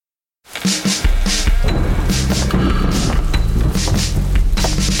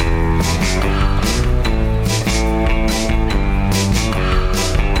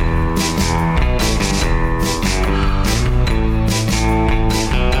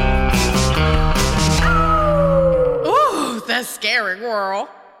scary girl.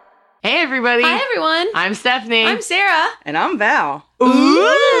 Hey, everybody. Hi, everyone. I'm Stephanie. I'm Sarah. And I'm Val.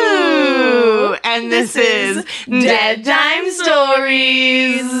 Ooh. And this is Dead Time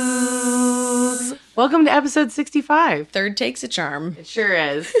Stories. Welcome to episode 65. Third take's a charm. It sure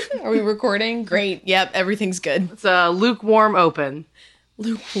is. Are we recording? Great. Yep, everything's good. It's a lukewarm open.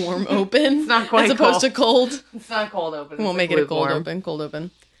 Lukewarm open. It's not quite as opposed cold. to cold. It's not cold open. We'll make it a cold open. Cold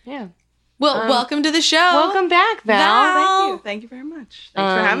open. Yeah. Well, welcome to the show. Welcome back, Val. Val. Thank you very much.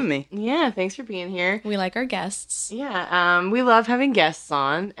 Thanks for having me. Yeah, thanks for being here. We like our guests. Yeah, we love having guests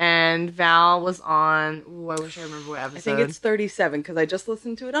on, and Val was on, I wish I remember what episode. I think it's 37 because I just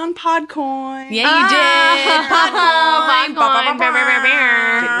listened to it on Podcoin. Yeah, you did. Podcoin.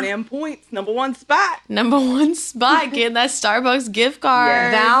 Getting them points. Number one spot. Number one spot. Get that Starbucks gift card.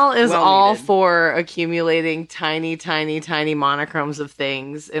 Yeah. Val is Well all needed. for accumulating tiny monochromes of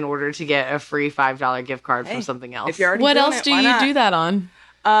things in order to get a free $5 gift card from Hey, something else. If you're already What doing else it, do why you not? do that on?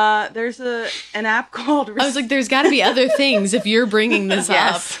 There's an app called. I was like, there's got to be other things if you're bringing this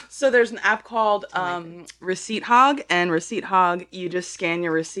Yes. up. So there's an app called Receipt Hog, and Receipt Hog, you just scan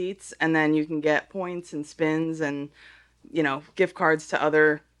your receipts, and then you can get points and spins and, gift cards to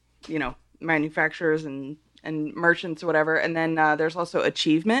other, manufacturers and merchants or whatever. And then there's also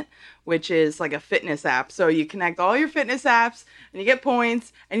Achievement, which is like a fitness app. So you connect all your fitness apps, and you get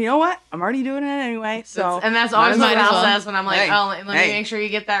points. And you know what? I'm already doing it anyway. So And that's always what might as Val well. says when I'm like, Hey, let me make sure you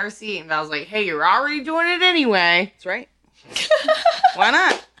get that receipt. And Val's like, hey, you're already doing it anyway. That's right. Why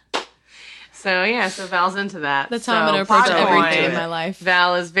not? So Val's into that. That's how I'm going to approach Podcoin. everything in my life.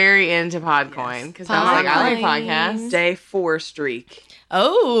 Val is very into Podcoin because Val's like, I like Podcoin. podcasts. Day 4 streak.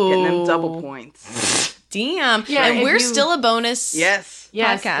 Oh. Getting them double points. Damn. Yeah, and if we're you- still a bonus. Yes.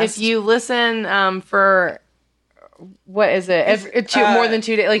 Yes, podcast. if you listen for what is it? More than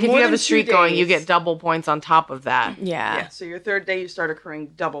 2 days. Like if more you have than a streak 2 going, you days. get double points on top of that. Yeah. Yeah. So your third day, you start accruing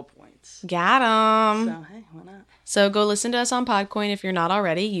double points. Got 'em. So, hey, why not? So go listen to us on Podcoin if you're not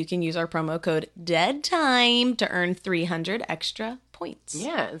already. You can use our promo code DEADTIME to earn 300 extra points.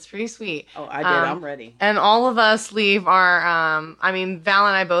 Yeah, it's pretty sweet. Oh, I did. I'm ready. And all of us leave our, Val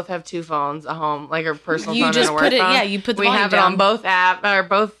and I both have 2 phones, a home, like a personal You phone just and a work put it- phone. yeah, you put the We volume have it down. on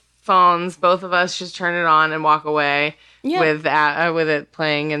both phones. Both of us just turn it on and walk away with it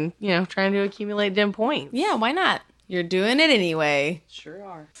playing and, trying to accumulate dim points. Yeah, why not? You're doing it anyway. Sure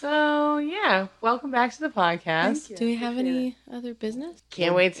are. So, welcome back to the podcast. Thank you. Do we have Appreciate any other business?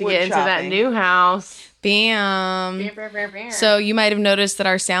 Can't wait to Wood get into that shopping. new house. Bam. So you might have noticed that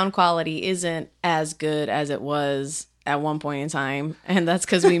our sound quality isn't as good as it was at one point in time, and that's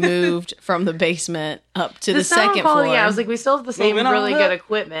because we moved from the basement up to the sound second quality, floor. I was like, we still have the same Moving on really up. good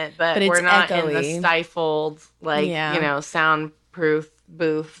equipment, but But it's we're not in the echoey. stifled, soundproof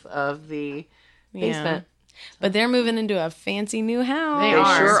booth of the basement. But they're moving into a fancy new house. They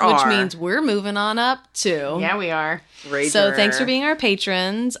are. sure which are. means we're moving on up too. Yeah, we are. So thanks for being our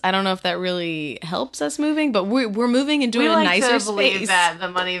patrons. I don't know if that really helps us moving, but we're moving into We a like nicer to believe space. that the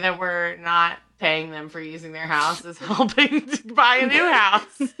money that we're not paying them for using their house is helping to buy a new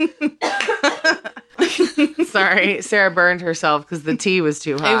house. Sorry, Sarah burned herself because the tea was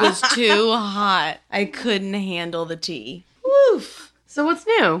too hot. It was too hot. I couldn't handle the tea. Woof. So what's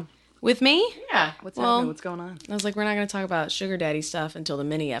new? With me? Yeah. What's Well- happening? What's going on? I was like, we're not going to talk about sugar daddy stuff until the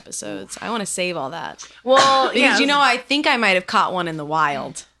mini episodes. I want to save all that. Well, Because, I think I might have caught one in the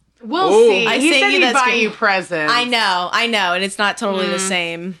wild. we'll Ooh. see. I He sent said you he'd that's buy good. you presents. I know, and it's not totally the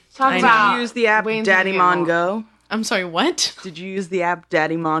same. Talk I know. about- Did you use the app Wayne's Daddy gonna get Mon Go? I'm sorry, what? Did you use the app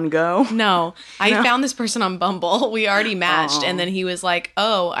Daddy Mon Go? No, I found this person on Bumble. We already matched, and then he was like,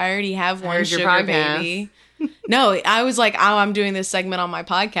 "Oh, I already have one heard your sugar podcast. baby." No, I was like, "Oh, I'm doing this segment on my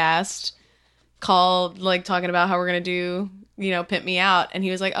podcast called like talking about how we're gonna do, pimp me out," and he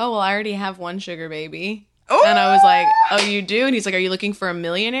was like, "Oh, well, I already have one sugar baby." Oh! And I was like, "Oh, you do?" And he's like, "Are you looking for a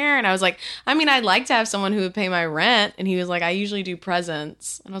millionaire?" And I was like, "I mean, I'd like to have someone who would pay my rent." And he was like, "I usually do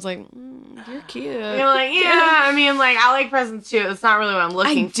presents." And I was like, "You're cute." You're like, I like presents too. That's not really what I'm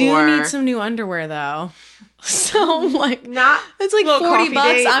looking I do for. need some new underwear though. So I'm like, Not. it's like Little $40 coffee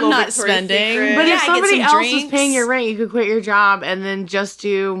date, I'm little not Victoria's spending. Secret. But yeah, if I get somebody some else drinks. was paying your rent, you could quit your job and then just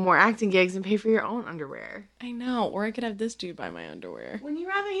do more acting gigs and pay for your own underwear. I know, or I could have this dude buy my underwear. Wouldn't you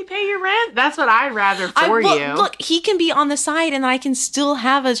rather he pay your rent? That's what I'd rather for you. Look, he can be on the side, and I can still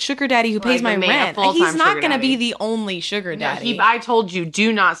have a sugar daddy who pays Like my a rent. full-time He's not sugar going to be daddy. the only sugar No, daddy. I told you,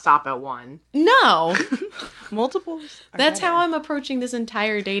 do not stop at one. No, Multiples? that's how I'm approaching this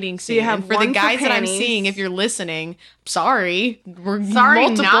entire dating scene. you have And for the one for guys that I'm panties. seeing, if you're listening, sorry. We're sorry,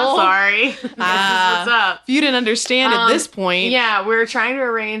 multiple. not sorry. This is what's up. If you didn't understand at this point. Yeah, we're trying to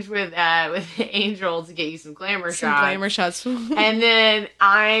arrange with Angel to get you some glamour shots. And then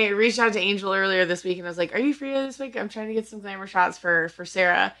I reached out to Angel earlier this week and I was like, are you free this week? I'm trying to get some glamour shots for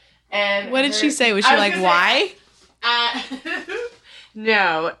Sarah. And what did she say? Was she like, why?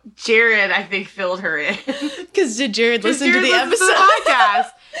 No, Jared, I think, filled her in. Because did Jared listen to the episode? To the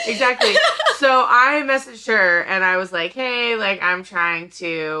podcast. Exactly. So I messaged her and I was like, hey, like, I'm trying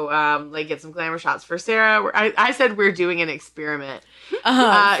to, like, get some glamour shots for Sarah. I said we're doing an experiment.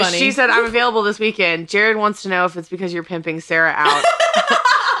 Funny. She said, I'm available this weekend. Jared wants to know if it's because you're pimping Sarah out.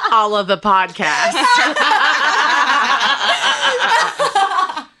 All of the podcast.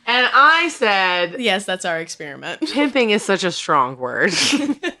 And I said... Yes, that's our experiment. Pimping is such a strong word.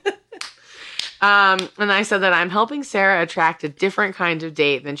 And I said that I'm helping Sarah attract a different kind of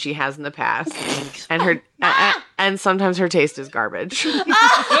date than she has in the past. And and sometimes her taste is garbage.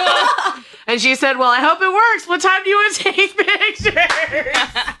 And she said, well, I hope it works. What time do you want to take pictures?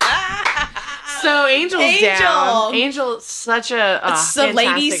 So Angel's down. Angel's such a it's the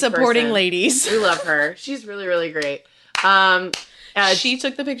ladies supporting person. Ladies. We love her. She's really, really great. She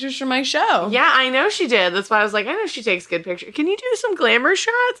took the pictures for my show. Yeah, I know she did. That's why I was like, I know she takes good pictures. Can you do some glamour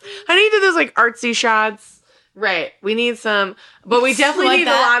shots? I know you do those like artsy shots. Right. We need some, but we definitely like need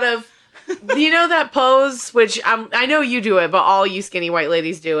that. a lot of, you know, that pose, which I know you do it, but all you skinny white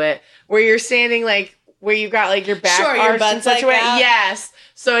ladies do it, where you're standing like, where you've got like your back your butt's in such like a way. that. Yes.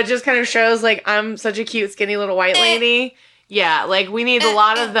 So it just kind of shows like I'm such a cute skinny little white lady. Yeah, like we need a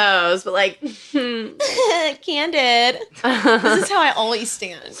lot of those, but like Candid. This is how I always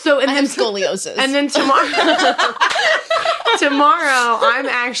stand. So and I then have scoliosis. And then tomorrow I'm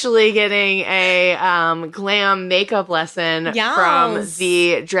actually getting a glam makeup lesson from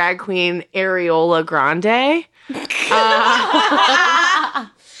the drag queen Areola Grande.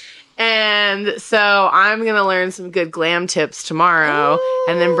 And so I'm going to learn some good glam tips tomorrow. Ooh.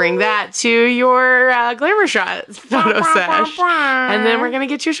 And then bring that to your glamour shot photo sesh. And then we're going to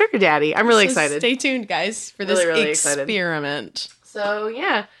get you a sugar daddy. I'm really excited. Stay tuned, guys, for this experiment. So,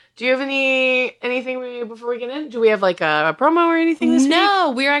 yeah. Do you have anything before we get in? Do we have like a promo or anything this week?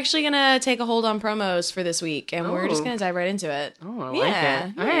 No, we're actually going to take a hold on promos for this week, and we're just going to dive right into it. Oh, I like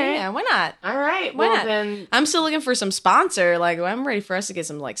it. All right. Yeah, why not? All right. Why not? Then I'm still looking for some sponsor. Like, I'm ready for us to get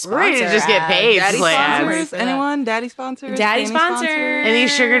some like sponsor. We're ready to just get paid. Daddy sponsors? for Anyone? Daddy sponsors? Daddy sponsors? Any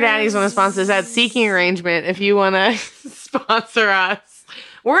sugar daddies want to sponsor us at Seeking Arrangement if you want to sponsor us.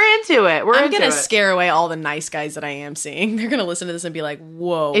 We're into it. I'm going to scare away all the nice guys that I am seeing. They're going to listen to this and be like,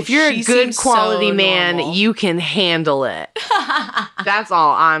 whoa. If you're a good quality man, you can handle it. That's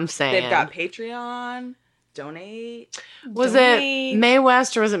all I'm saying. They've got Patreon. Donate. Was it Mae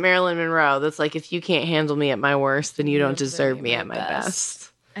West or was it Marilyn Monroe? That's like, if you can't handle me at my worst, then you don't deserve me at my best.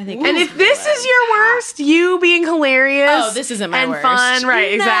 I think. And if this is your worst, you being hilarious. Oh, this isn't my worst. And fun.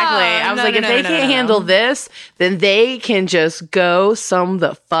 Right, exactly. I was like, if they can't handle this, then they can just go some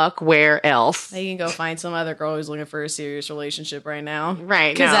the fuck where else. They can go find some other girl who's looking for a serious relationship right now.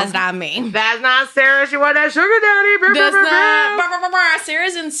 Right. Because that's not me. That's not Sarah. She want that sugar daddy. That's not.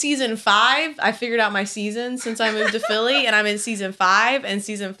 Sarah's in season 5. I figured out my season since I moved to Philly, and I'm in season 5. And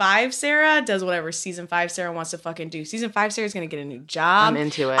season 5, Sarah does whatever season 5 Sarah wants to fucking do. Season 5, Sarah's going to get a new job. I'm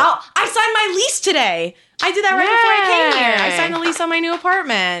into it. Oh, I signed my lease today. I did that right before I came here. I signed the lease on my new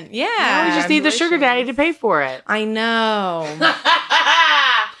apartment. Yeah. Now we just need the sugar daddy to pay for it. I know.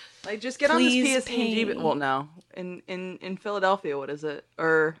 Like, just get Please on this PSCG. Well, no. In Philadelphia, what is it?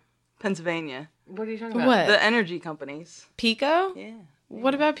 Or Pennsylvania. What are you talking about? What? The energy companies. Pico? Yeah.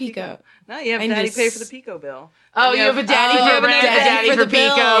 What about Pico? No, you have daddy pay for the Pico bill. Oh, you have a daddy for rent, a daddy for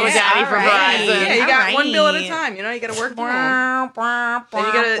Pico, a daddy for Verizon. Yeah, you got one bill at a time. You know, you got to work from home.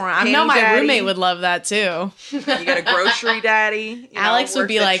 I know my roommate would love that too. You got a grocery daddy. Alex would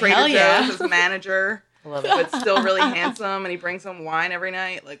be like, hell yeah. As a manager. Love it. But still really handsome, and he brings home wine every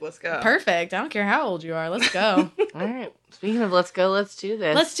night. Like, let's go. Perfect. I don't care how old you are. Let's go. All right. Speaking of let's go, let's do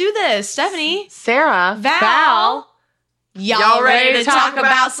this. Let's do this. Stephanie. Sarah. Val. Y'all ready to talk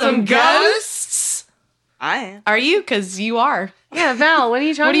about some ghosts? I am. Are you? Because you are. Yeah, Val, what are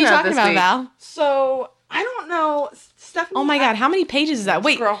you talking about this week? Val? So, I don't know. Stephanie. Oh my God. How many pages is that?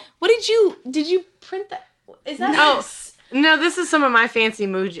 Wait, girl. What did you print that? Is that? No, this is some of my fancy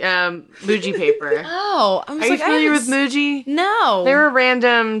Muji paper. Oh, I was Are you familiar with Muji? No. They're a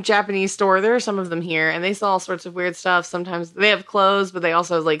random Japanese store. There are some of them here, and they sell all sorts of weird stuff. Sometimes they have clothes, but they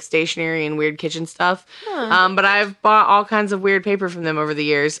also have like stationery and weird kitchen stuff. Huh. But I've bought all kinds of weird paper from them over the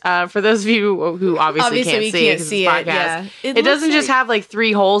years. For those of you who obviously can't see it, it, yeah. yeah. It doesn't just have like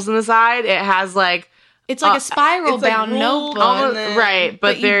 3 holes in the side. It has like It's like a spiral it's like bound ruled notebook. almost- then- right,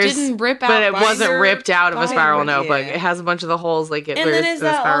 but you there's didn't rip out but it wasn't binder- ripped out of a spiral binder, notebook. yeah. It has a bunch of the holes like it. And where then it's is the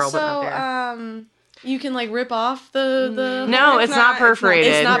that spiral, also but not there. you can like rip off the No, it's not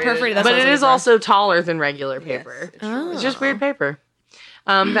perforated. It's not perforated. That's But what I it was is looking for. also taller than regular Yes, paper. it sure It's just Oh. weird paper.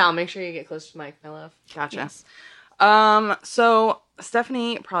 Val, make sure you get close to the mic, my love. Gotcha. Yes. So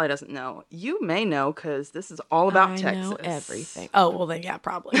Stephanie probably doesn't know. You may know because this is all about I Texas. know everything. Oh well, then yeah,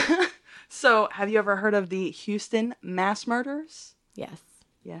 probably. So, have you ever heard of the Houston mass murders? Yes,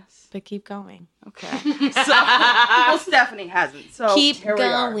 Yes. but keep going. Okay. So, well, Stephanie hasn't. So Keep here we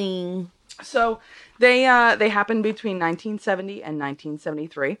are. going. So they happened between 1970 and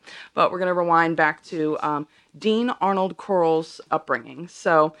 1973, but we're going to rewind back to Dean Arnold Corll's upbringing.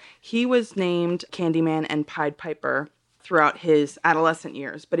 So he was named Candyman and Pied Piper throughout his adolescent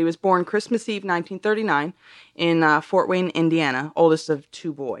years, but he was born Christmas Eve 1939 in Fort Wayne, Indiana, oldest of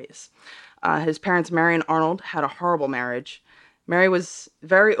two boys. His parents, Mary and Arnold, had a horrible marriage. Mary was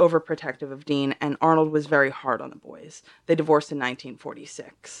very overprotective of Dean, and Arnold was very hard on the boys. They divorced in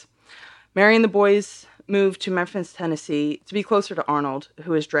 1946. Mary and the boys moved to Memphis, Tennessee to be closer to Arnold,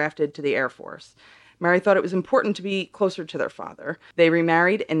 who was drafted to the Air Force. Mary thought it was important to be closer to their father. They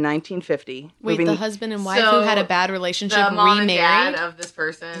remarried in 1950. Wait, moving- the husband and wife So, who had a bad relationship The mom and remarried? dad of this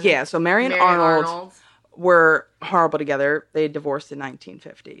person. Yeah, so Mary and Arnold were horrible together. They divorced in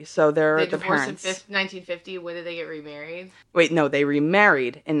 1950. So they're They the divorced parents. in 1950. When did they get remarried? Wait, no, they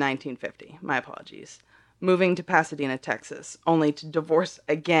remarried in 1950. My apologies. Moving to Pasadena, Texas, only to divorce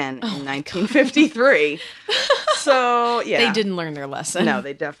again in 1953. So, yeah. They didn't learn their lesson. No,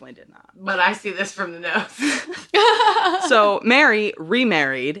 they definitely did not. But I see this from the notes. So, Mary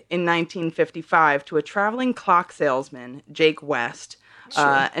remarried in 1955 to a traveling clock salesman, Jake West,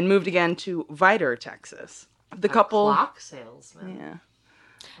 and moved again to Vidor, Texas. The couple. Clock salesman. Yeah.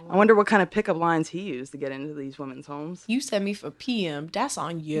 I wonder what kind of pickup lines he used to get into these women's homes. You sent me for PM. That's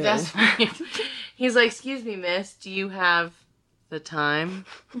on you. That's right. He's like, "Excuse me, miss. Do you have the time?"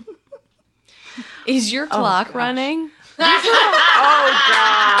 Is your clock gosh. running? Oh,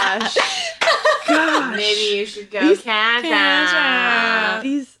 gosh. Gosh. Maybe you should go These- cash Cash out. out.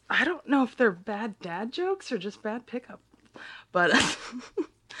 These, I don't know if they're bad dad jokes or just bad pickup. But,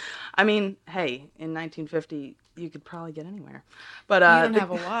 I mean, hey, in 1950, you could probably get anywhere. But, You don't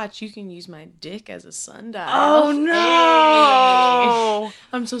have a watch. You can use my dick as a sundial. Oh, no.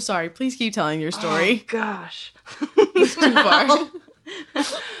 I'm so sorry. Please keep telling your Oh, story. gosh. It's too far.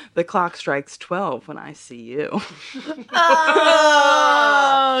 The clock strikes 12 when I see you.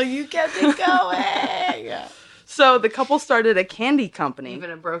 Oh, you kept it going. So the couple started a candy company.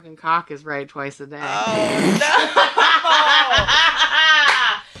 Even a broken cock is right twice a day.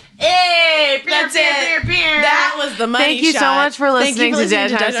 Hey, That's it. That was the money Thank you so shot. much for Thank you listening to Dead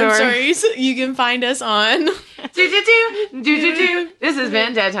Time Time Stories. You can find us on. This has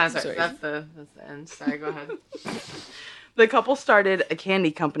been Dead Time Stories. Sorry. That's the end. Sorry, go ahead. The couple started a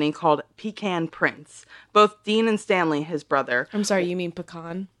candy company called Pecan Prince. Both Dean and Stanley, his brother, I'm sorry, you mean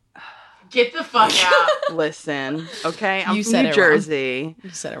pecan? Get the fuck out. listen, okay? I'm You from said New it wrong. Jersey. You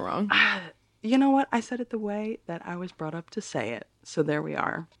said it wrong. You know what? I said it the way that I was brought up to say it. So there we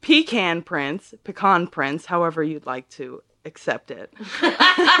are. Pecan Prince, however you'd like to accept it.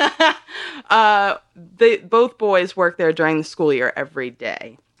 Both boys worked there during the school year every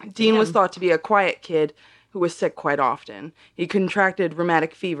day. Dean was thought to be a quiet kid who was sick quite often. He contracted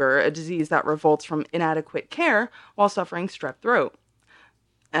rheumatic fever, a disease that revolts from inadequate care while suffering strep throat,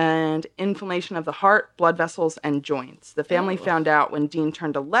 and inflammation of the heart, blood vessels, and joints. The family found out when Dean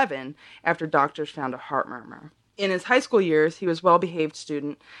turned 11 after doctors found a heart murmur. In his high school years, he was a well-behaved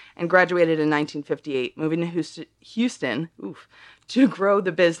student and graduated in 1958, moving to Houston to grow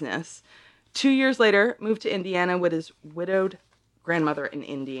the business. 2 years later, moved to Indiana with his widowed grandmother in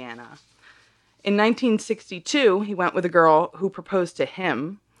Indiana. In 1962, he went with a girl who proposed to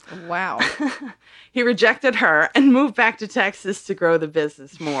him. Wow. He rejected her and moved back to Texas to grow the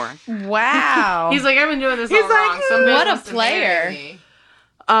business more. Wow. He's like, I've been doing this He's all like, wrong. Some what bitch a must have married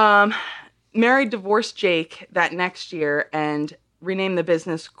player. me. Mary divorced Jake that next year and renamed the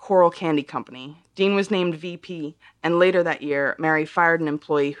business Coral Candy Company. Dean was named VP, and later that year, Mary fired an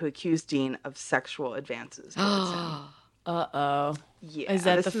employee who accused Dean of sexual advances towards him. Uh-oh. Yeah, Is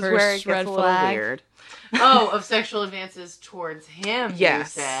that this the is where first it gets red a little flag? weird. Oh, of sexual advances towards him,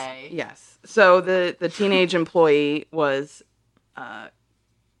 Yes. you say. Yes. So the teenage employee was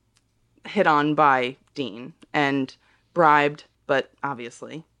hit on by Dean and bribed, but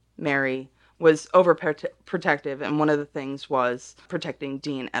obviously Mary was overprotective, and one of the things was protecting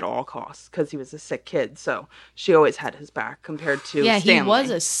Dean at all costs because he was a sick kid. So she always had his back compared to Yeah, Stanley. he was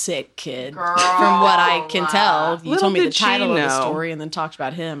a sick kid, Girl. from what I can tell. You Little told me the did she title of the know. story and then talked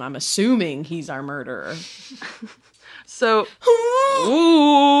about him. I'm assuming he's our murderer. So,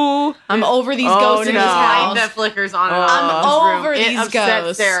 ooh, I'm over these Oh, ghosts in no. his Light house. that flickers on and Oh. off I'm in this over room. these It upsets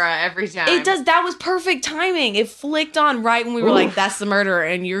ghosts. Sarah every time. It does. That was perfect timing. It flicked on right when we were like, "That's the murderer,"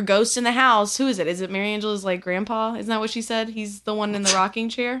 and your ghost in the house. Who is it? Is it Mary Angela's like grandpa? Isn't that what she said? He's the one in the rocking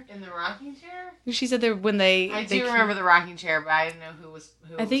chair. In the rocking chair? She said that when they. I they do remember the rocking chair, but I didn't know who was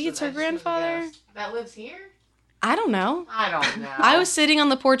who. I think was it's her that. She was a grandfather. ghost. That lives here? I don't know. I don't know. I was sitting on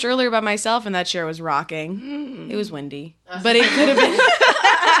the porch earlier by myself, and that chair was rocking. Mm. It was windy, That's but it could have been.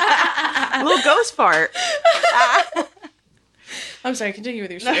 a little ghost fart. I'm sorry. Continue with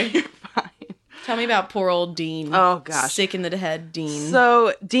your No, story. you're fine. Tell me about poor old Dean. Oh, gosh. Sick in the head, Dean.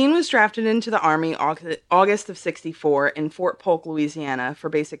 So Dean was drafted into the Army August of '64 in Fort Polk, Louisiana, for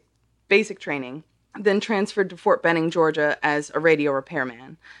basic training. Then transferred to Fort Benning, Georgia, as a radio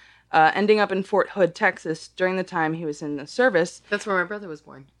repairman. Ending up in Fort Hood, Texas, during the time he was in the service. That's where my brother was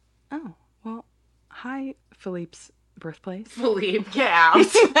born. Oh, well, hi, Philippe's birthplace. Philippe, get out.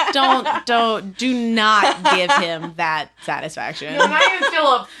 do not give him that satisfaction. No, not even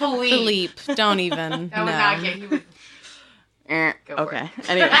Philip. Philippe. Philippe, don't even. That would not get. He would. Go for Okay,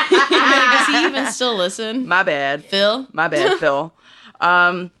 anyway. Does he even still listen? My bad. Phil? My bad, Phil.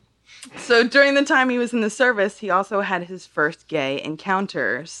 So during the time he was in the service, he also had his first gay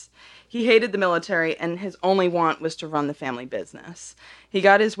encounters. He hated the military, and his only want was to run the family business. He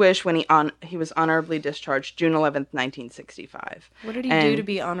got his wish when he was honorably discharged June 11th, 1965. What did he do to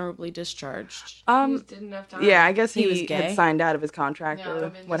be honorably discharged? He just didn't have time. Yeah, I guess He was he gay? had signed out of his contract No, it or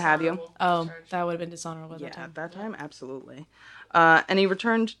would've been what have you. dishonorable Oh, discharge. that would have been dishonorable at Yeah, that time. at that time, absolutely. And he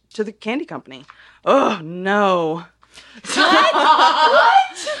returned to the candy company. Oh, no.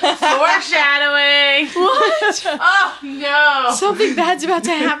 Foreshadowing. What? Oh no. Something bad's about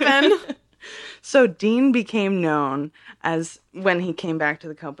to happen. So Dean became known as, when he came back to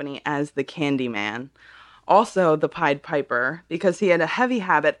the company, as the Candy Man. Also the Pied Piper, because he had a heavy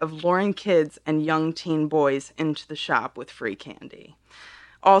habit of luring kids and young teen boys into the shop with free candy.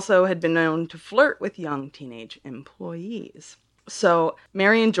 Also had been known to flirt with young teenage employees. So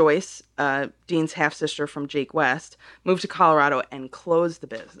Marion Joyce, Dean's half-sister from Jake West, moved to Colorado and closed the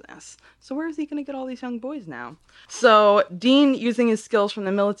business. So where is he going to get all these young boys now? So Dean, using his skills from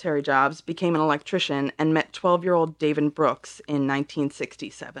the military jobs, became an electrician and met 12-year-old David Brooks in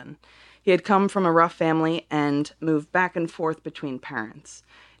 1967. He had come from a rough family and moved back and forth between parents.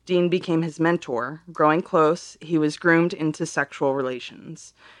 Dean became his mentor. Growing close, he was groomed into sexual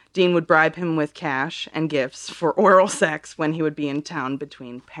relations. Dean would bribe him with cash and gifts for oral sex when he would be in town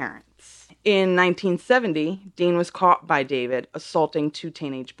between parents. In 1970, Dean was caught by David assaulting 2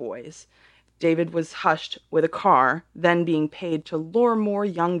 teenage boys. David was hushed with a car, then being paid to lure more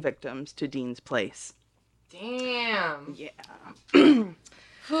young victims to Dean's place. Damn. Yeah.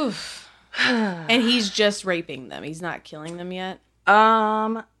 And he's just raping them. He's not killing them yet.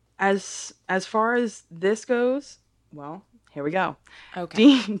 As far as this goes, well, here we go.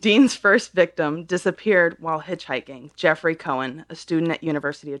 Okay. Dean's first victim disappeared while hitchhiking, Jeffrey Cohen, a student at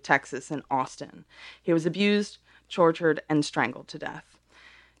University of Texas in Austin. He was abused, tortured, and strangled to death.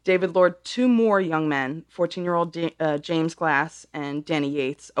 David lured 2 more young men, 14-year-old James Glass and Danny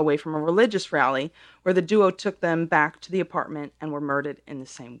Yates, away from a religious rally where the duo took them back to the apartment and were murdered in the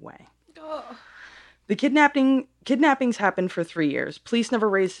same way. The kidnappings happened for 3 years. Police never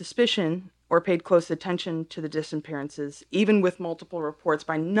raised suspicion or paid close attention to the disappearances, even with multiple reports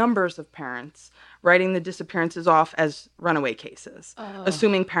by numbers of parents writing the disappearances off as runaway cases,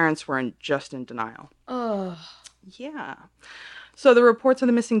 assuming parents were just in denial. Yeah. So the reports of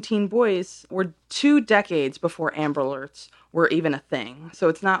the missing teen boys were 2 decades before Amber Alerts were even a thing, so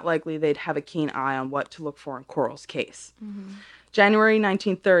it's not likely they'd have a keen eye on what to look for in Coral's case. Mm-hmm. January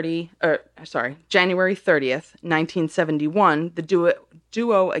 30th, 1971, the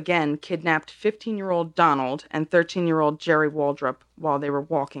duo again kidnapped 15-year-old Donald and 13-year-old Jerry Waldrop while they were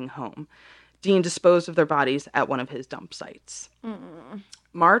walking home. Dean disposed of their bodies at one of his dump sites.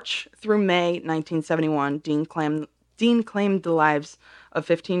 March through May 1971, Dean claimed the lives of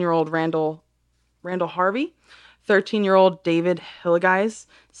 15-year-old Randall Harvey, 13-year-old David Hilligeis,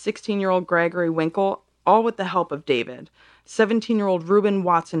 16-year-old Gregory Winkle, all with the help of David. 17-year-old Reuben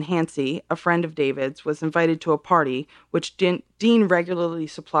Watson Hansey, a friend of David's, was invited to a party which Dean regularly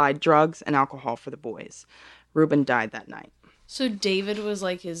supplied drugs and alcohol for the boys. Reuben died that night. So David was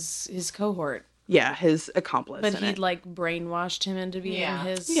like his cohort. Yeah, his accomplice. But in he'd it. like brainwashed him into being Yeah.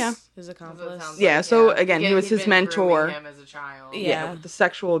 his accomplice. Yeah, so again, he was he'd his been mentor. grooming him as a child. Yeah. With the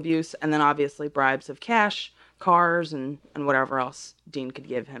sexual abuse, and then obviously bribes of cash, cars, and whatever else Dean could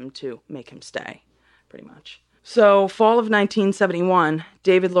give him to make him stay, pretty much. So, fall of 1971,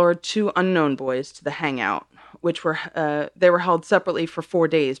 David lured 2 unknown boys to the hangout, which they were held separately for 4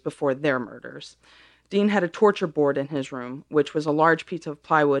 days before their murders. Dean had a torture board in his room, which was a large piece of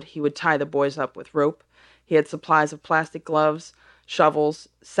plywood he would tie the boys up with rope. He had supplies of plastic gloves, shovels,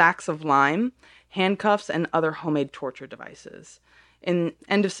 sacks of lime, handcuffs, and other homemade torture devices. In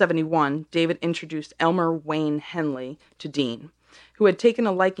end of 71, David introduced Elmer Wayne Henley to Dean, who had taken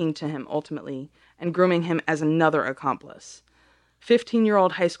a liking to him ultimately and grooming him as another accomplice.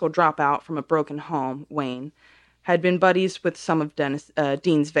 15-year-old high school dropout from a broken home, Wayne, had been buddies with some of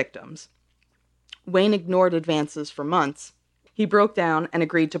Dean's victims. Wayne ignored advances for months. He broke down and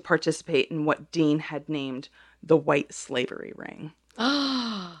agreed to participate in what Dean had named the White Slavery Ring.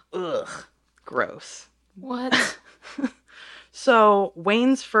 Ugh. Gross. What? So,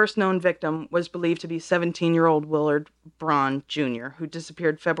 Wayne's first known victim was believed to be 17-year-old Willard Braun Jr., who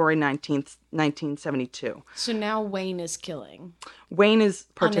disappeared February 19th, 1972. So now Wayne is killing. Wayne is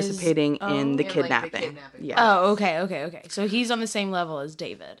participating in the In, like, the kidnapping. kidnapping. Yeah. Oh, okay. So he's on the same level as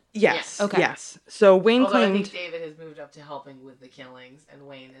David. Yes. Yeah. Okay. Yes. So, Wayne Although I claimed... think David has moved up to helping with the killings, and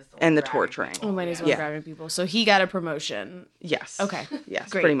Wayne is the one And the grabbing torturing. people. Oh, Wayne is the one Yeah. grabbing people. So he got a promotion. Yes. Okay. Yes,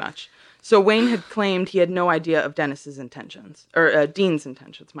 Great. pretty much. So Wayne had claimed he had no idea of Dennis's intentions, or Dean's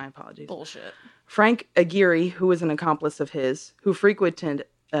intentions, my apologies. Bullshit. Frank Aguirre, who was an accomplice of his, who frequented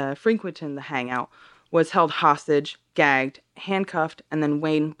the hangout, was held hostage, gagged, handcuffed, and then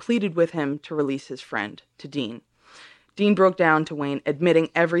Wayne pleaded with him to release his friend to Dean. Dean broke down to Wayne, admitting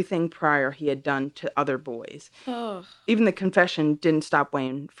everything prior he had done to other boys. Ugh. Even the confession didn't stop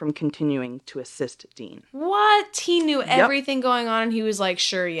Wayne from continuing to assist Dean. What? He knew everything going on and he was like,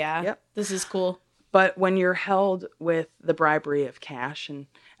 sure, yeah. Yep. This is cool. But when you're held with the bribery of cash and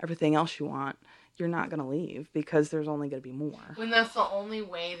everything else you want, you're not going to leave because there's only going to be more. When that's the only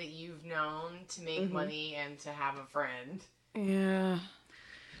way that you've known to make money and to have a friend. Yeah.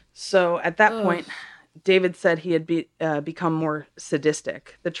 So at that point, David said he had become more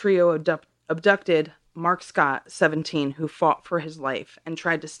sadistic. The trio abducted Mark Scott, 17, who fought for his life and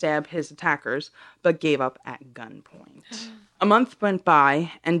tried to stab his attackers, but gave up at gunpoint. A month went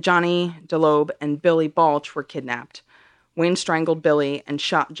by, and Johnny DeLobe and Billy Balch were kidnapped. Wayne strangled Billy and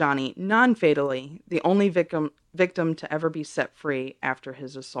shot Johnny non-fatally. The only victim to ever be set free after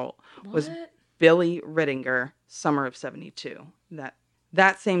his assault was Billy Rittinger, summer of 72.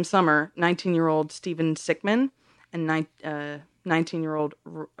 That same summer, 19-year-old Stephen Sickman and 19-year-old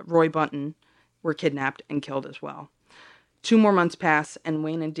Roy Bunton were kidnapped and killed as well. 2 more months pass, and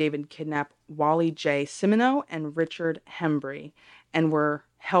Wayne and David kidnap Wally J. Simino and Richard Hembry and were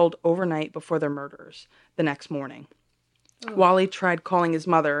held overnight before their murders the next morning. Wally tried calling his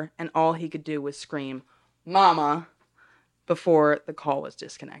mother, and all he could do was scream, "Mama," before the call was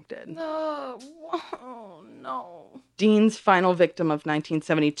disconnected. No. Oh, no. Dean's final victim of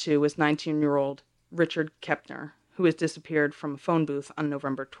 1972 was 19-year-old Richard Kepner, who was disappeared from a phone booth on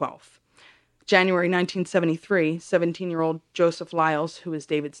November 12th. January 1973, 17-year-old Joseph Lyles, who was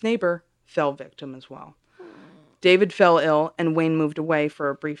David's neighbor, fell victim as well. David fell ill, and Wayne moved away for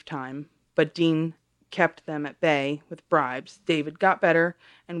a brief time, but Dean kept them at bay with bribes. David got better,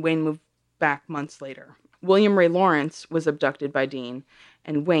 and Wayne moved back months later. William Ray Lawrence was abducted by Dean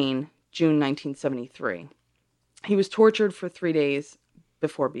and Wayne, June 1973. He was tortured for 3 days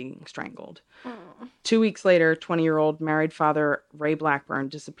before being strangled. 2 weeks later, 20-year-old married father Ray Blackburn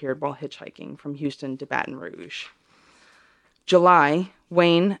disappeared while hitchhiking from Houston to Baton Rouge. July,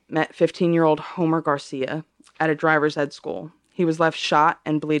 Wayne met 15-year-old Homer Garcia at a driver's ed school. He was left shot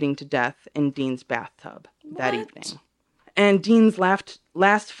and bleeding to death in Dean's bathtub that evening. And Dean's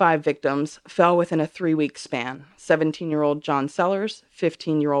last 5 victims fell within a 3-week span. 17-year-old John Sellers,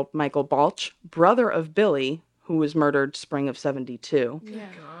 15-year-old Michael Balch, brother of Billy, who was murdered spring of 72. Yeah.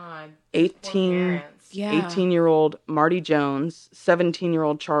 God. 18-year-old Marty Jones,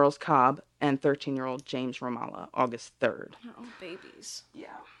 17-year-old Charles Cobb, and 13-year-old James Ramallah, August 3rd. Oh, babies. Yeah.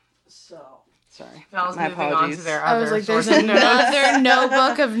 So, sorry. Val's My moving on apologies. to their I other was like, there's sources. another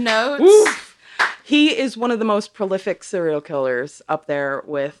notebook of notes. Oof. He is one of the most prolific serial killers up there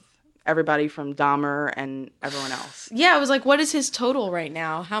with everybody from Dahmer and everyone else. Yeah, I was like, what is his total right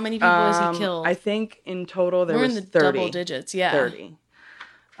now? How many people has he killed? I think in total there We're was in the 30. double digits, yeah. 30.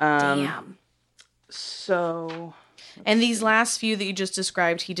 Damn. So, And these last few that you just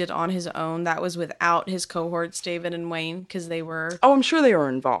described, he did on his own. That was without his cohorts, David and Wayne, because they were... Oh, I'm sure they were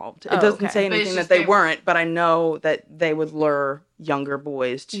involved. It Oh, doesn't okay. say But it's anything just that they they- weren't, but I know that they would lure younger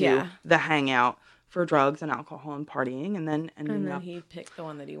boys to Yeah. the hangout for drugs and alcohol and partying, and then ending And then up. he picked the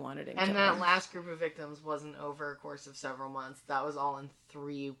one that he wanted and And killed that him. last group of victims wasn't over a course of several months. That was all in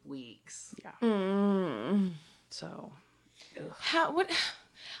 3 weeks. So, What?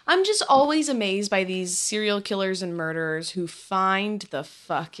 I'm just always amazed by these serial killers and murderers who find the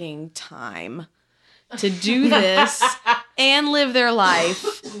fucking time to do this and live their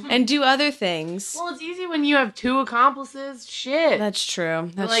life and do other things. Well, it's easy when you have 2 accomplices. Shit. That's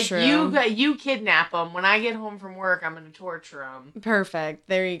true. That's like true. you kidnap them. When I get home from work, I'm gonna torture them. Perfect.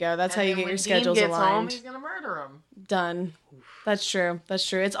 There you go. That's how you get your schedules Dean gets home, aligned. he's gonna murder them. Done. That's true. That's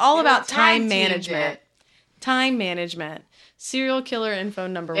true. It's all about time management. It. Time management. Serial killer info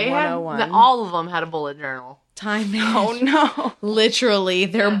number They 101. had all of them had a bullet journal. Time oh management. no. Literally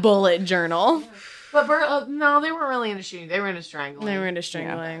their bullet journal. But no, they weren't really into shooting. They were into strangling. They were into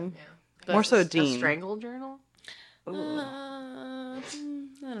strangling. Yeah. But More so a Dean. strangle journal. I don't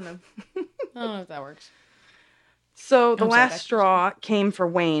know. I don't know if that works. So the I'm sorry, last back to straw came for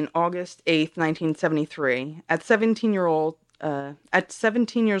Wayne August 8th, 1973. At 17 years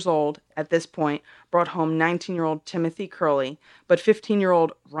old at this point, brought home 19-year-old Timothy Curley, but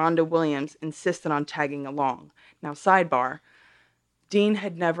 15-year-old Rhonda Williams insisted on tagging along. Now, sidebar, Dean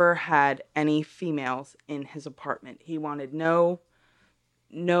had never had any females in his apartment. He wanted no,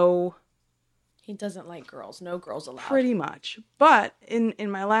 He doesn't like girls. No girls allowed. pretty much. But in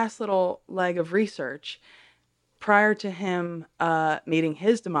my last little leg of research, prior to him meeting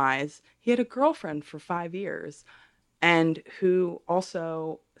his demise, he had a girlfriend for 5 years, and who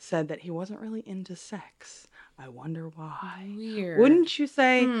also said that he wasn't really into sex. I wonder why. Weird. Wouldn't you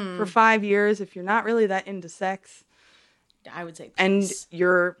say for 5 years, if you're not really that into sex I would say and please.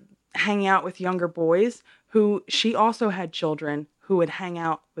 you're hanging out with younger boys, who she also had children who would hang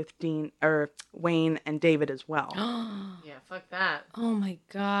out with Wayne and David as well. Yeah, fuck that. Oh my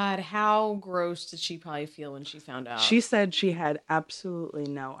god, how gross did she probably feel when she found out? She said she had absolutely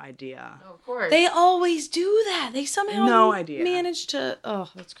no idea. Oh, of course. They always do that. They somehow No idea. manage to. Oh,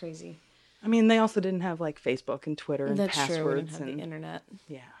 that's crazy. I mean, they also didn't have like Facebook and Twitter and That's passwords. true. We didn't have and the internet.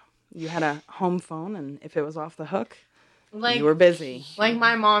 yeah, you had a home phone, and if it was off the hook, like, you were busy. like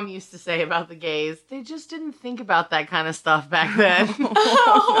my mom used to say about the gays, they just didn't think about that kind of stuff back then.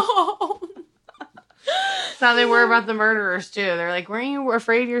 That's how they were about the murderers too. They're like, weren't you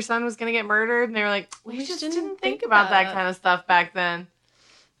afraid your son was gonna get murdered? And they were like, we just didn't think about that kind of stuff back then.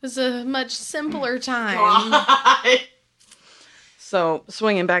 It was a much simpler time. God. So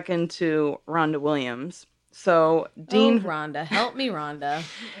swinging back into Rhonda Williams. So Dean, Dean, Rhonda, help me, Rhonda.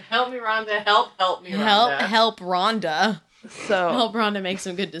 Help me, Rhonda. Help me, Rhonda. Help Rhonda. so Help Rhonda make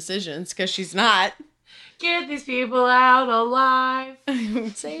some good decisions because she's not. Get these people out alive.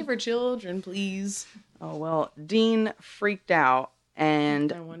 Save her children, please. oh well, Dean freaked out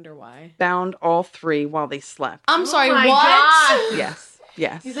and I wonder why. bound all 3 while they slept. I'm sorry, Oh my what? God.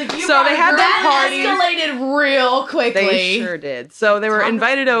 Yes. He's like, you so brought they a had their That parties. escalated real quickly. They sure did. So they were Talk-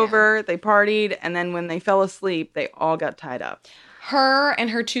 invited yeah. over, they partied, and then when they fell asleep, they all got tied up. Her and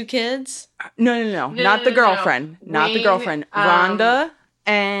her 2 kids. No, not the girlfriend. Not the Wayne, girlfriend. Rhonda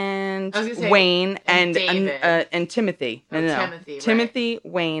and I was gonna say, Wayne and and David. and Timothy. Oh, No. Timothy, right. Timothy,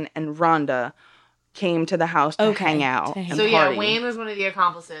 Wayne, and Rhonda came to the house to Okay, hang out to hang and So party. yeah, Wayne was one of the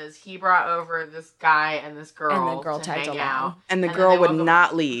accomplices. He brought over this guy and this girl, And the girl to tagged hang along. out. and the then girl they would woke up-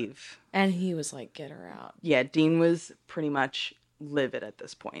 not leave. And he was like, get her out. Yeah, Dean was pretty much livid at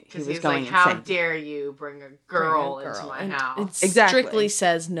this point. He Because was he's going like, how insane. dare you bring a girl, Bring a into my And house? It Exactly. strictly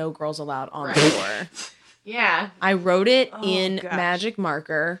says no girls allowed on Right. the door. Yeah. I wrote it Oh, in gosh. magic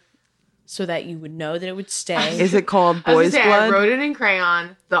marker so that you would know that it would stay. Is it called I was Boy's gonna say, Blood? I wrote it in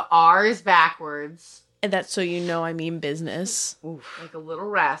crayon. The R is backwards, And that's so you know I mean business. Oof. like a little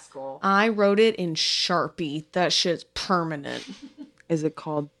rascal. I wrote it in Sharpie. That shit's permanent. Is it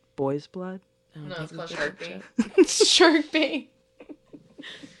called Boy's Blood? No, it's called Sharpie. Sharpie.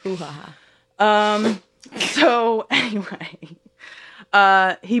 Hoo-ha. So anyway,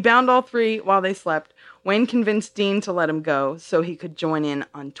 he bound all 3 while they slept. Wayne convinced Dean to let him go so he could join in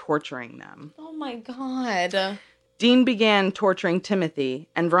on torturing them. Oh my god. Dean began torturing Timothy,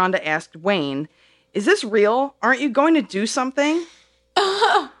 and Rhonda asked Wayne, "Is this real? Aren't you going to do something?"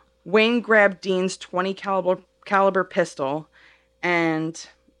 Wayne grabbed Dean's .20 caliber pistol and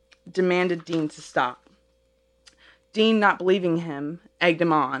demanded Dean to stop. Dean, not believing him, egged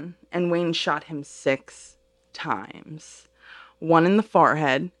him on, and Wayne shot him 6 times. 1 in the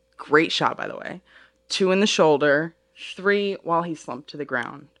forehead, great shot by the way, 2 in the shoulder, 3 while he slumped to the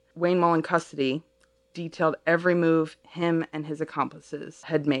ground. Wayne Mullen custody detailed every move him and his accomplices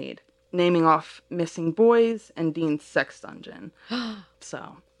had made, naming off missing boys and Dean's sex dungeon.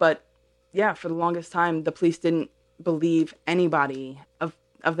 But yeah, for the longest time, the police didn't believe anybody of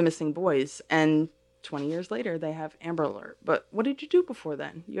the missing boys. And 20 years later, they have Amber Alert. But what did you do before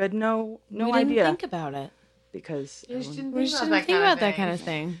then? You had no we idea. didn't think about it. Because You just didn't We think just about didn't think about that kind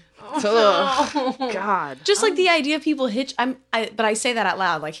thing. of thing. Ugh, God. Just like the idea of people but I say that out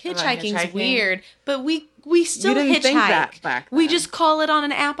loud. Like hitchhiking's hitchhiking? weird, but we still didn't hitchhike. think that back We then. just call it on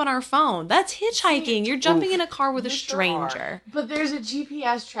an app on our phone. That's hitchhiking. You're jumping in a car with a stranger. But there's a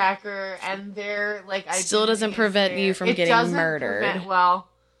GPS tracker, and they're like, Still doesn't prevent you from getting murdered.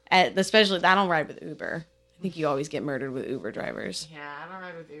 Especially, I don't ride with Uber. I think you always get murdered with Uber drivers. Yeah, I don't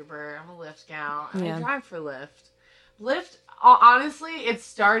ride with Uber. I'm a Lyft gal. Yeah. I drive for Lyft. Lyft, honestly, it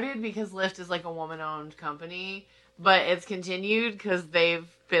started because Lyft is like a woman-owned company, but it's continued because they've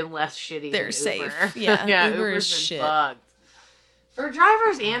been less shitty. They're than safe. Uber. Yeah, Uber Uber's is been shit. Fucked. For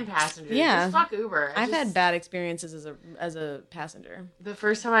drivers and passengers, Yeah. just fuck Uber. I've had bad experiences as a passenger. The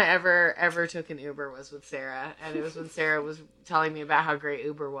first time I ever took an Uber was with Sarah, and it was when Sarah was telling me about how great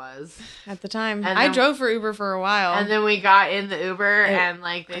Uber was. At the time, And I then- drove for Uber for a while. And then we got in the Uber, and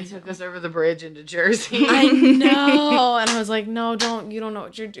like they took us over the bridge into Jersey. I know, and I was like, "No, you don't know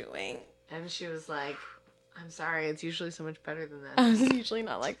what you're doing." And she was like, "I'm sorry, it's usually so much better than I this." was usually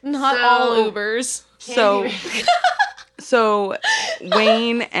not So- all Ubers. So, so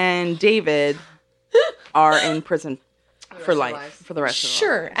Wayne and David are in prison for life, for the rest of their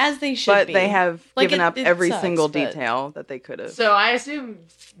Sure, lives. as they should But be. they have Like, given up it every sucks, single but- detail that they could have. So I assume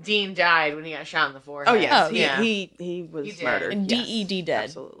Dean died when he got shot in the forehead. Oh yes, Oh, yeah. he was He did. murdered. And yes, DED dead.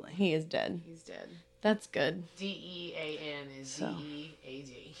 Absolutely. He is dead. He's dead. That's good. DEAN is So.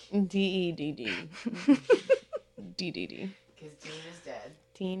 DEAD. DEDD. DDD. Because Dean is dead.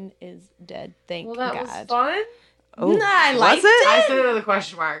 Dean is dead. Thank Well, that God. was fun. Oh, Nah, I was liked it? I said it with a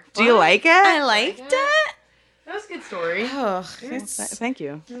question mark. Do you Fun? like it? I liked it. That was a good story. Oh, It's- Thank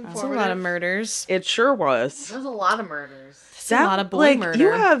you. it's a lot of murders. It sure was. That was a lot of murders. It's a lot of boy murder.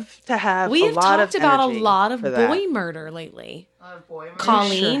 You have to have We a have lot talked of about a energy lot of for that. boy murder lately. A lot of boy murders.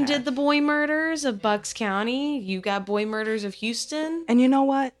 Colleen sure did have. the boy murders of Bucks County. You got boy murders of Houston. And you know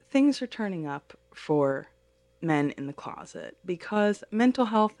what? Things are turning up for men in the closet because mental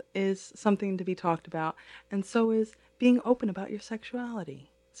health is something to be talked about, and so is being open about your sexuality.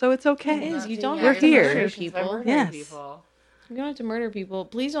 So it's okay. It is. You don't We're have to here. murder Generations of people. murdering Yes. people. You don't have to murder people.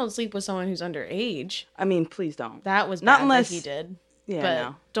 Please don't sleep with someone who's underage. I mean, please don't. That was Not bad unless- that he did. Yeah, But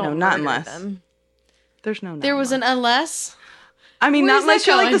no. don't no, not murder unless. them. There's no. There was an unless. I mean, Where's not unless that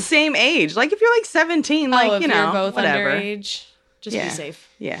you're like going? the same age. Like if you're like 17, like if you know, you're both whatever. underage, just Yeah. be safe.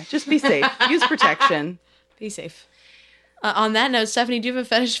 Yeah, just be safe. Use protection. Be safe. On that note, Stephanie, do you have a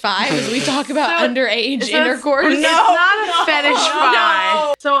fetish 5 as we talk about So- underage it's- intercourse? It's not a fetish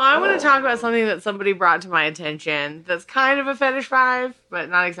 5. So I want to talk about something that somebody brought to my attention that's kind of a fetish 5, but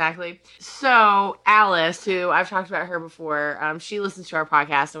not exactly. So Alice, who I've talked about her before, she listens to our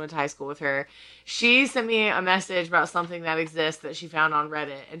podcast. I went to high school with her. She sent me a message about something that exists that she found on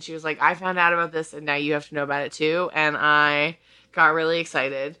Reddit. And she was like, I found out about this and now you have to know about it too. And I got really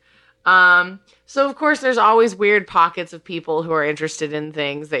excited. So of course there's always weird pockets of people who are interested in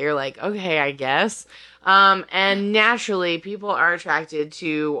things that you're like, okay, I guess. And naturally people are attracted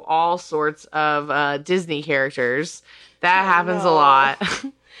to all sorts of Disney characters. That happens a lot.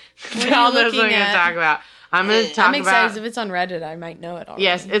 Y'all know what I'm looking going to at? talk about. I'm going to talk I'm excited. about... If it's on Reddit, I might know it already.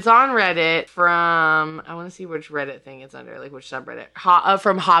 Yes, it's on Reddit from... I want to see which Reddit thing it's under, like which subreddit.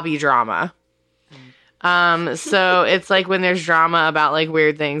 From Hobby Drama. So it's like when there's drama about like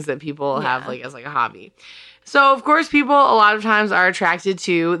weird things that people have like as like a hobby. So of course people a lot of times are attracted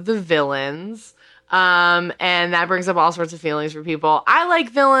to the villains. And that brings up all sorts of feelings for people. I like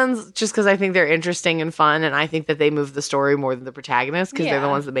villains just because I think they're interesting and fun, and I think that they move the story more than the protagonist because they're the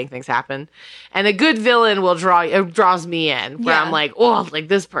Yeah. ones that make things happen. And a good villain will draws me in, where Yeah. I'm like, oh, like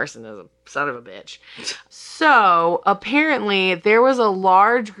this person is a son of a bitch. So apparently there was a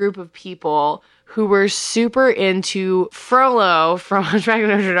large group of people who were super into Frollo from Hunchback of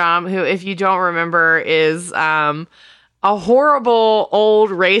Notre Dame, who, if you don't remember, is a horrible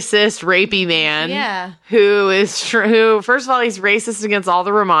old racist rapey man. Yeah. Who first of all, he's racist against all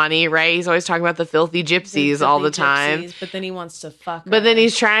the Romani, right? He's always talking about the filthy gypsies all the time. Gypsies, but then he wants to fuck But her. then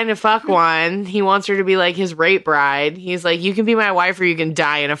he's trying to fuck one. He wants her to be like his rape bride. He's like, you can be my wife or you can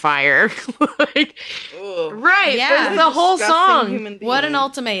die in a fire. Like, right. Yeah. That's the whole song. What an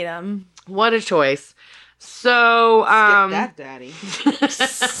ultimatum. What a choice. So, that daddy.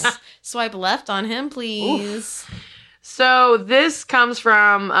 Swipe left on him, please. So this comes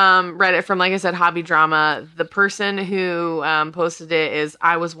from Reddit from, like I said, Hobby Drama. The person who posted it is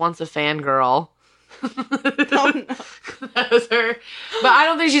I was once a fangirl. Oh, no. That was her. But I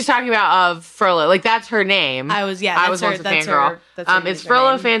don't think she's talking about of Frollo. Like, that's her name. I was once a fangirl. It's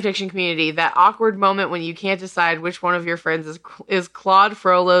Frollo fanfiction community. That awkward moment when you can't decide which one of your friends is Claude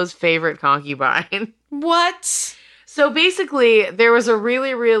Frollo's favorite concubine. What? So basically, there was a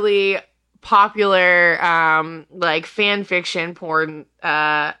really, really popular like fan fiction porn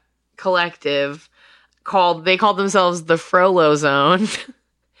collective they called themselves the Frollo Zone.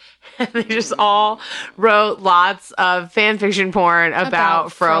 And they just all wrote lots of fan fiction porn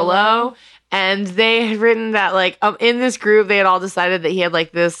about Frollo. And they had written that, like, in this group, they had all decided that he had,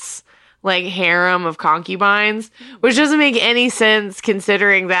 like, this, like, harem of concubines, which doesn't make any sense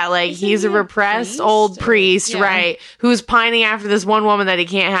considering that, like, he's a repressed old priest, right, who's pining after this one woman that he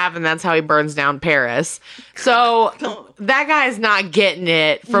can't have, and that's how he burns down Paris. So that guy's not getting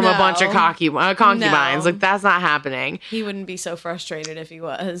it from a bunch of concubines. Like, that's not happening. He wouldn't be so frustrated if he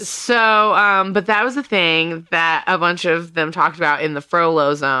was. So, but that was the thing that a bunch of them talked about in the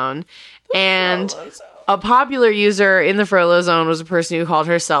Frollo Zone. And a popular user in the Frollo Zone was a person who called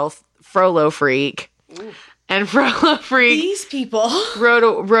herself Frollo Freak. Ooh. And Frollo Freak, these people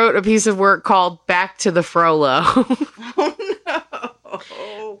wrote a piece of work called Back to the Frollo. Oh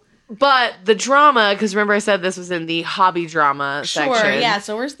no. But the drama, because remember I said this was in the hobby drama section. Sure, yeah.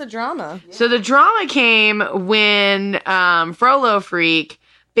 So where's the drama? So the drama came when Frollo Freak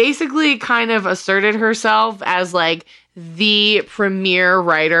basically kind of asserted herself as, like, the premier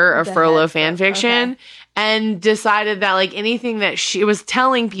writer of Frollo fanfiction, and decided that, like, anything that she was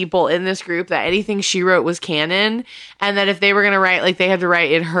telling people in this group, that anything she wrote was canon, and that if they were going to write, like, they had to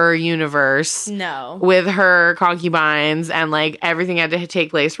write in her universe. No. With her concubines, and, like, everything had to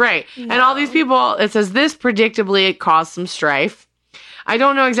take place. Right. No. And all these people, it says this predictably caused some strife. I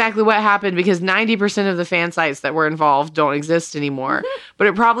don't know exactly what happened because 90% of the fan sites that were involved don't exist anymore. But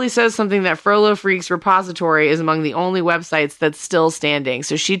it probably says something that Frollo Freak's repository is among the only websites that's still standing.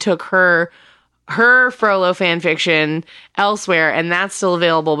 So she took her Frollo fanfiction elsewhere, and that's still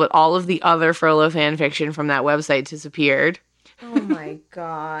available, but all of the other Frollo fanfiction from that website disappeared. Oh my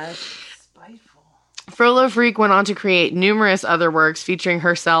gosh. Spiteful. Frollo Freak went on to create numerous other works featuring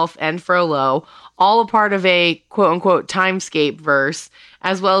herself and Frollo, all a part of a quote-unquote timescape verse,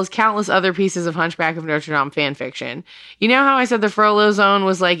 as well as countless other pieces of Hunchback of Notre Dame fan fiction. You know how I said the Frollo Zone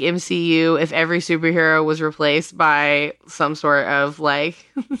was like MCU if every superhero was replaced by some sort of, like,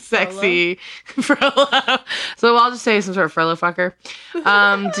 sexy Frollo? So I'll just say some sort of Frollo fucker.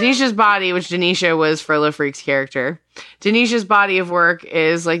 Denisha's Body, which Denisha was Frollo Freak's character. Denisha's body of work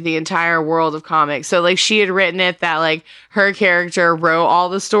is, like, the entire world of comics. So, like, she had written it that, like, her character wrote all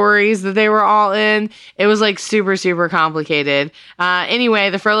the stories that they were all in. It was, like, super, super complicated. Anyway,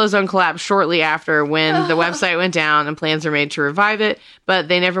 the Frollo Zone collapsed shortly after when the website went down and plans were made to revive it, but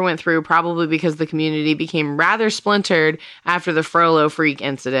they never went through, probably because the community became rather splintered after the Frollo Freak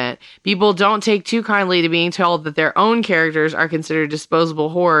incident. People don't take too kindly to being told that their own characters are considered disposable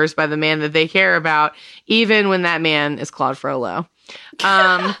horrors by the man that they care about, even when that man is Claude Frollo.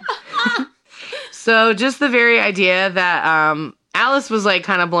 So just the very idea that Alice was, like,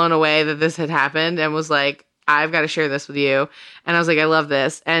 kind of blown away that this had happened and was like, I've got to share this with you. And I was like, I love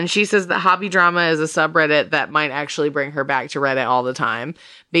this. And she says that Hobby Drama is a subreddit that might actually bring her back to Reddit all the time,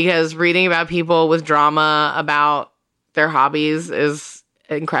 because reading about people with drama about their hobbies is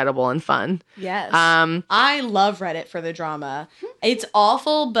incredible and fun. Yes. I love Reddit for the drama. It's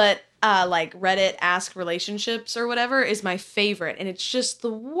awful, but like Reddit Ask Relationships or whatever is my favorite, and it's just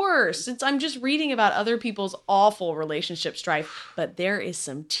the worst. I'm just reading about other people's awful relationship strife, but there is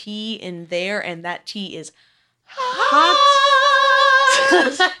some tea in there, and that tea is hot.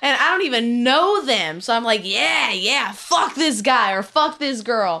 And I don't even know them, so I'm like, yeah, fuck this guy or fuck this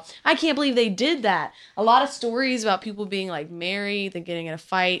girl. I can't believe they did that. A lot of stories about people being, like, married, then getting in a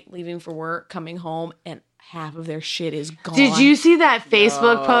fight, leaving for work, coming home, and half of their shit is gone. Did you see that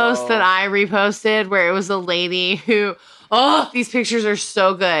Facebook post that I reposted where it was a lady who, these pictures are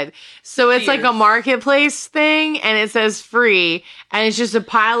so good. So it's like a marketplace thing, and it says free, and it's just a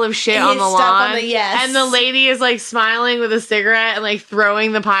pile of shit on the lawn. And the lady is, like, smiling with a cigarette and, like,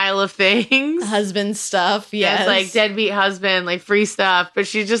 throwing the pile of things. Husband stuff, yes. It's like deadbeat husband, like, free stuff, but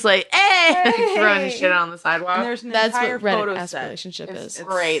she's just like, hey! Throwing shit on the sidewalk. And there's an That's entire what Reddit photo Ask set. Relationship is. It's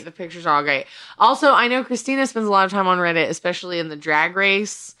great. The pictures are all great. Also, I know Christina spends a lot of time on Reddit, especially in the Drag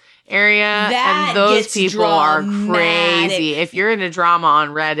Race area, That and those gets people are dramatic. crazy. If you're into drama on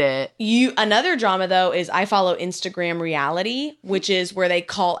Reddit, Another drama though is I follow Instagram Reality, which is where they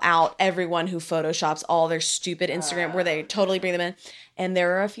call out everyone who photoshops all their stupid Instagram, where they totally bring them in. And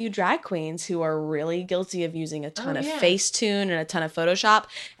there are a few drag queens who are really guilty of using a ton of Facetune and a ton of Photoshop,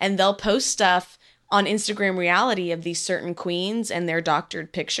 and they'll post stuff on Instagram Reality of these certain queens and their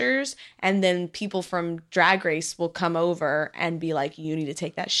doctored pictures, and then people from Drag Race will come over and be like, you need to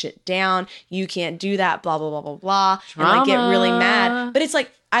take that shit down, you can't do that, blah blah blah blah blah, and like get really mad. But it's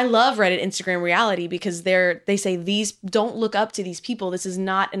like, I love Reddit Instagram Reality because they say, these don't look up to these people, this is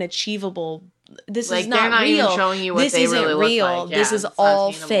not an achievable, this like is they're not not real, even showing you what this they isn't really real, look like. this is it's all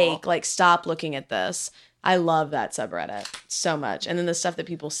unattainable. fake, like stop looking at this. I love that subreddit so much. And then the stuff that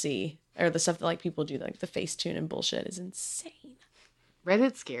people see, or the stuff that like people do, like the Facetune and bullshit, is insane.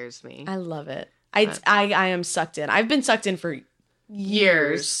 Reddit scares me. I love it. I am sucked in. I've been sucked in for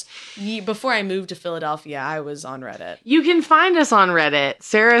years. Before I moved to Philadelphia, I was on Reddit. You can find us on Reddit.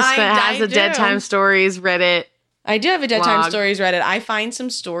 Sarah has a Dead Time Stories Reddit. I do have a Dead Time blog. Stories Reddit.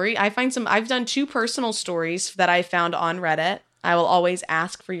 I've done 2 personal stories that I found on Reddit. I will always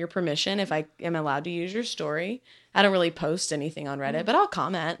ask for your permission if I am allowed to use your story. I don't really post anything on Reddit, but I'll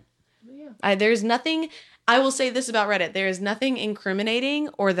comment. There's nothing, I will say this about Reddit. There is nothing incriminating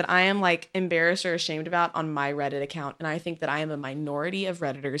or that I am like embarrassed or ashamed about on my Reddit account. And I think that I am a minority of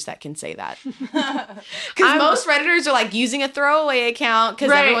Redditors that can say that. Because most Redditors are like using a throwaway account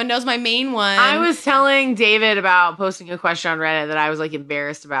because everyone knows my main one. I was telling David about posting a question on Reddit that I was like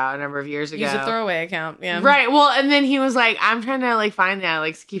embarrassed about a number of years ago. Use a throwaway account. Yeah. Right. Well, and then he was like, I'm trying to like find that,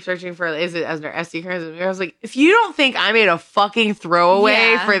 like keep searching for, is it as an SD card? I was like, if you don't think I made a fucking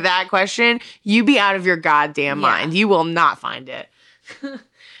throwaway for that question, you be out of your goddamn mind. You will not find it.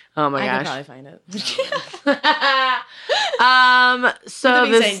 Oh my gosh. I can probably find it. So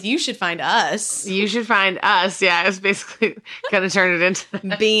this, saying, you should find us. You should find us. Yeah, it's basically gonna turn it into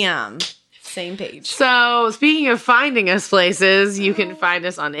that. Bam. Same page. So speaking of finding us places, you can find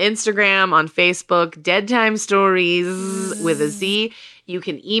us on Instagram, on Facebook, Dead Time Stories with a Z. You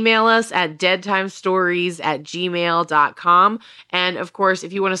can email us at deadtimestories@gmail.com. And of course,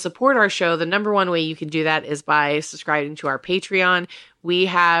 if you want to support our show, the number one way you can do that is by subscribing to our Patreon. We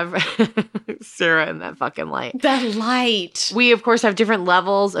have Sarah in that fucking light. That light. We, of course, have different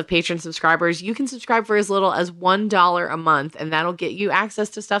levels of patron subscribers. You can subscribe for as little as $1 a month, and that'll get you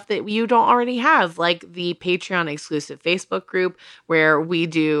access to stuff that you don't already have, like the Patreon exclusive Facebook group where we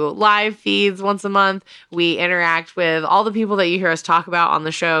do live feeds once a month. We interact with all the people that you hear us talk about on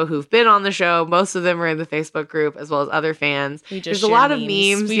the show who've been on the show. Most of them are in the Facebook group, as well as other fans. There's a lot of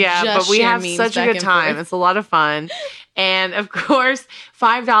memes, but we have such a good time. It's a lot of fun. And of course,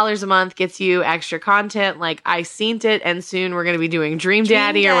 $5 a month gets you extra content like I Seen It, and soon we're going to be doing Dream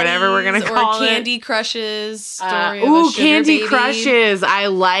Daddy or whatever we're going to call it. Or Candy Crushes. Story of a ooh, sugar Candy baby. Crushes. I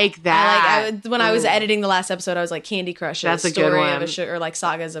like that. When I was editing the last episode, I was like, Candy Crushes. That's a story good one. Of a sugar, or like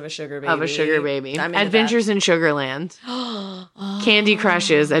Sagas of a Sugar Baby. Of a Sugar Baby. I'm into Adventures in Sugarland. Candy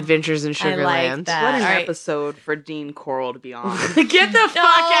Crushes, Adventures in I Sugarland. like that. What an All right. episode for Dean Coral to be on. Get the fuck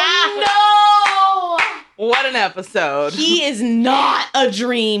out. No! What an episode. He is not a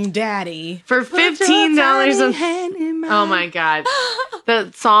dream daddy. For $15 a Oh my god.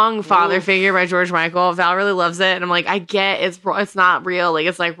 The song Father Figure by George Michael, Val really loves it, and I'm like, I get it's not real, like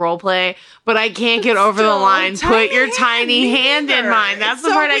it's like role play, but I can't get over the line, put your tiny hand in mine. That's the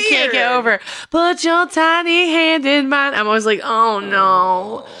part I can't get over. Put your tiny hand in mine. I'm always like, oh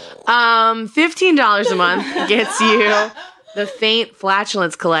no. $15 a month gets you the Faint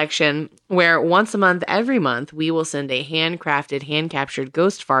Flatulence Collection, where once a month, every month, we will send a handcrafted, hand-captured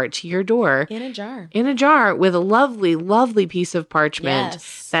ghost fart to your door. In a jar. In a jar with a lovely, lovely piece of parchment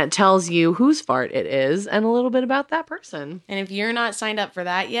that tells you whose fart it is and a little bit about that person. And if you're not signed up for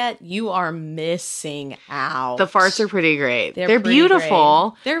that yet, you are missing out. The farts are pretty great. They're pretty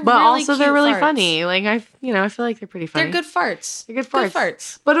beautiful, great. but really also they're cute really farts. funny. Like I feel like they're pretty funny. They're good farts. They're good farts. Good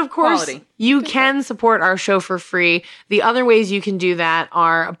farts. But of course, Quality. you can support our show for free. The other ways you can do that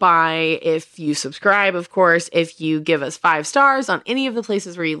are by, if you subscribe, of course, if you give us 5 stars on any of the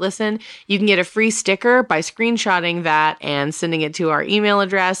places where you listen, you can get a free sticker by screenshotting that and sending it to our email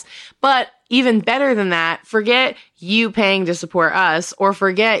address. But even better than that, forget you paying to support us or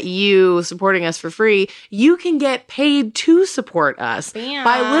forget you supporting us for free. You can get paid to support us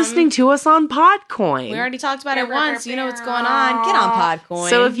by listening to us on Podcoin. We already talked about it once. You know what's going on. Get on Podcoin.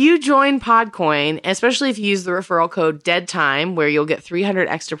 So if you join Podcoin, especially if you use the referral code DEADTIME, where you'll get 300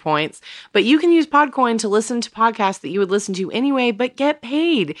 extra points, but you can use Podcoin to listen to podcasts that you would listen to anyway, but get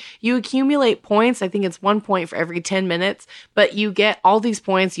paid. You accumulate points. I think it's 1 point for every 10 minutes, but you get all these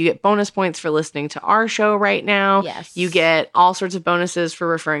points. You get bonus points for listening to our show right now. Yes. You get all sorts of bonuses for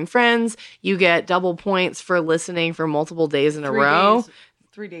referring friends. You get double points for listening for multiple days in a row.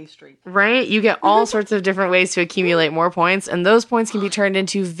 3 days straight. Right? You get all sorts of different ways to accumulate more points, and those points can be turned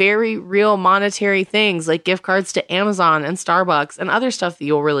into very real monetary things like gift cards to Amazon and Starbucks and other stuff that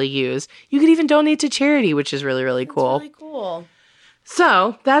you'll really use. You could even donate to charity, which is really, really cool. Really cool.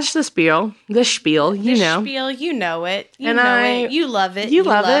 So that's the spiel. The spiel, you know. Spiel, you know it. You And know I- it. You love it. You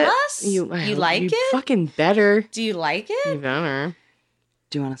love it. Us? You like you it? Fucking better. Do you like You it? better.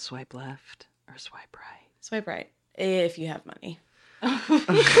 Do you want to swipe left or swipe right? Swipe right if you have money.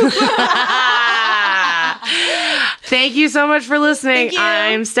 Thank you so much for listening. Thank you.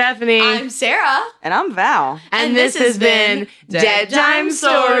 I'm Stephanie. I'm Sarah. And I'm Val. and this has been Dead Time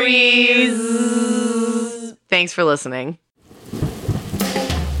Stories. Thanks for listening.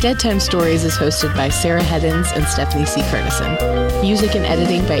 Dead Time Stories is hosted by Sarah Heddens and Stephanie C. Kernison. Music and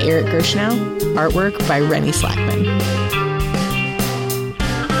editing by Eric Gershnow. Artwork by Rennie Slackman.